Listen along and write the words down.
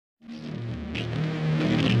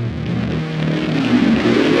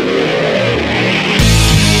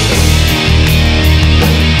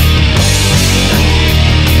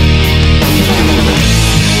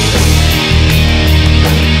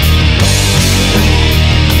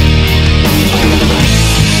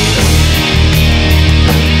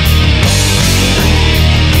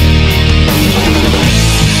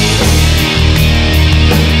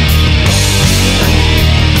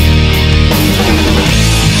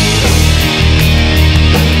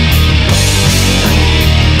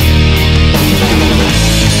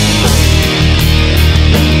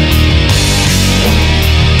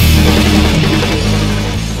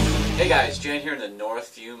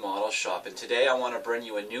today I want to bring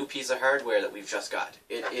you a new piece of hardware that we've just got.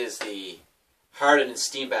 It is the Haayer and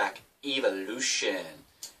Steenbeck Evolution.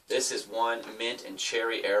 This is one mint and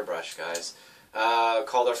cherry airbrush, guys.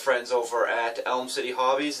 Called our friends over at Elm City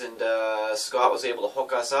Hobbies, and Scott was able to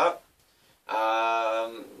hook us up.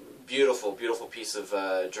 Beautiful, beautiful piece of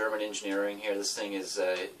German engineering here. This thing is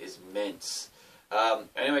mint.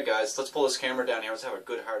 Anyway, guys, let's pull this camera down here. Let's have a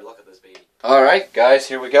good hard look at this baby. Alright, guys,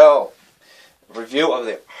 here we go. Review of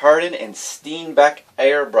the Haayer and Steenbeck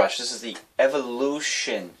airbrush. This is the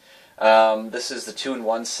Evolution. This is the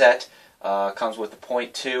 2-in-1 set. Comes with the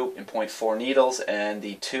 0.2 and 0.4 needles and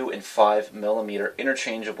the 2 and 5 millimeter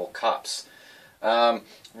interchangeable cups.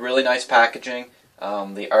 Really nice packaging.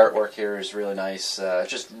 The artwork here is really nice.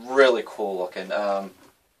 Just really cool looking.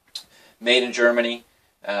 Made in Germany,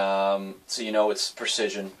 so you know it's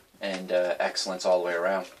precision and excellence all the way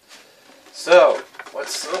around. So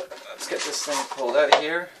let's get this thing pulled out of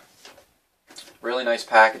here. Really nice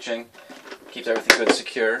packaging. Keeps everything good and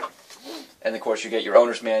secure. And of course you get your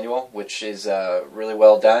owner's manual, which is really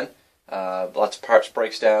well done. Lots of parts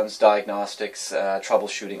breakdowns, diagnostics,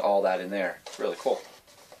 troubleshooting, all that in there. Really cool.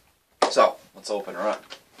 So let's open her up.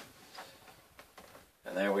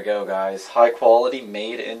 And there we go, guys. High quality,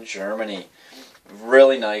 made in Germany.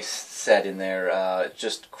 Really nice set in there.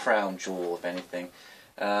 Just crown jewel, if anything.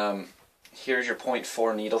 Here's your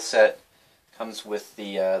 0.4 needle set. Comes with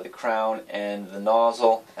the crown and the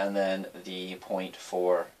nozzle, and then the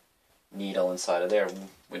 0.4 needle inside of there.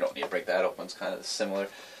 We don't need to break that open. It's kind of similar.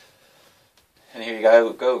 And here you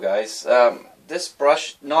go, guys. This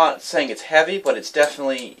brush, not saying it's heavy, but it's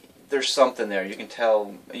definitely, there's something there. You can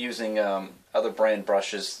tell using other brand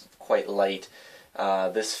brushes, quite light.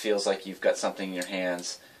 This feels like you've got something in your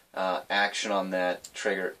hands. Action on that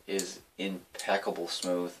trigger is impeccable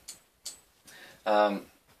smooth. Like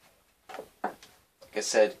I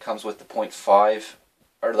said, comes with the 0.5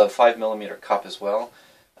 or the 5 millimeter cup as well.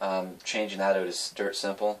 Changing that out is dirt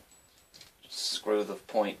simple. Just screw the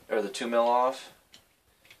 2 mil off.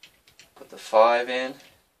 Put the 5 in,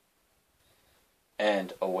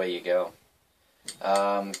 and away you go.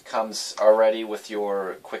 Comes already with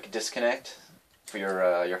your quick disconnect for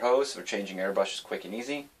your hose for changing airbrushes, quick and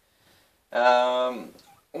easy.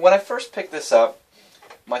 When I first picked this up,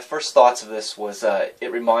 my first thoughts of this was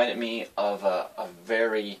it reminded me of a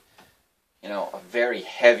very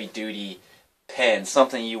heavy-duty pen,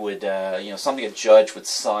 something you would something a judge would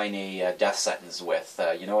sign a death sentence with.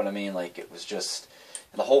 You know what I mean? Like, it was just,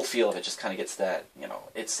 the whole feel of it just kind of gets that.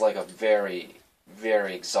 It's like a very,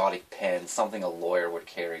 very exotic pen, something a lawyer would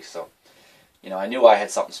carry. So, I knew I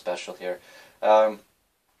had something special here.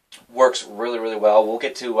 Works really, really well. We'll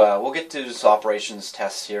get to this operations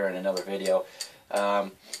tests here in another video.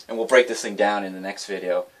 And we'll break this thing down in the next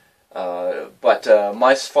video. But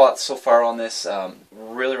my thoughts so far on this,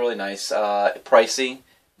 really, really nice. Pricey.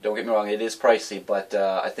 Don't get me wrong, it is pricey, but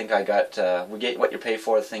I think we get what you pay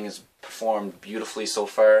for. The thing is performed beautifully so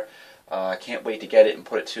far. I can't wait to get it and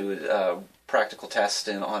put it to practical test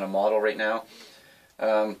on a model right now.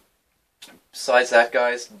 Besides that,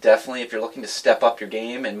 guys, definitely if you're looking to step up your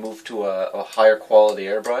game and move to a higher quality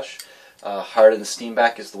airbrush, Haayer and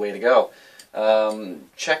Steenbeck is the way to go.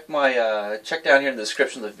 Check down here in the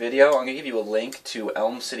description of the video. I'm going to give you a link to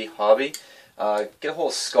Elm City Hobby. Get a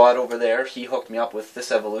hold of Scott over there. He hooked me up with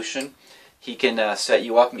this Evolution. He can set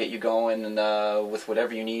you up and get you going and with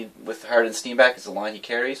whatever you need with Haayer and Steenbeck. Is the line he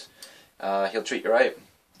carries. He'll treat you right.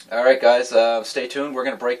 Alright, guys, stay tuned. We're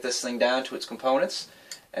going to break this thing down to its components,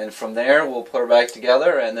 and from there we'll put her back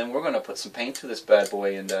together, and then we're going to put some paint to this bad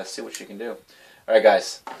boy and see what she can do. Alright,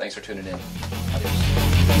 guys, thanks for tuning in.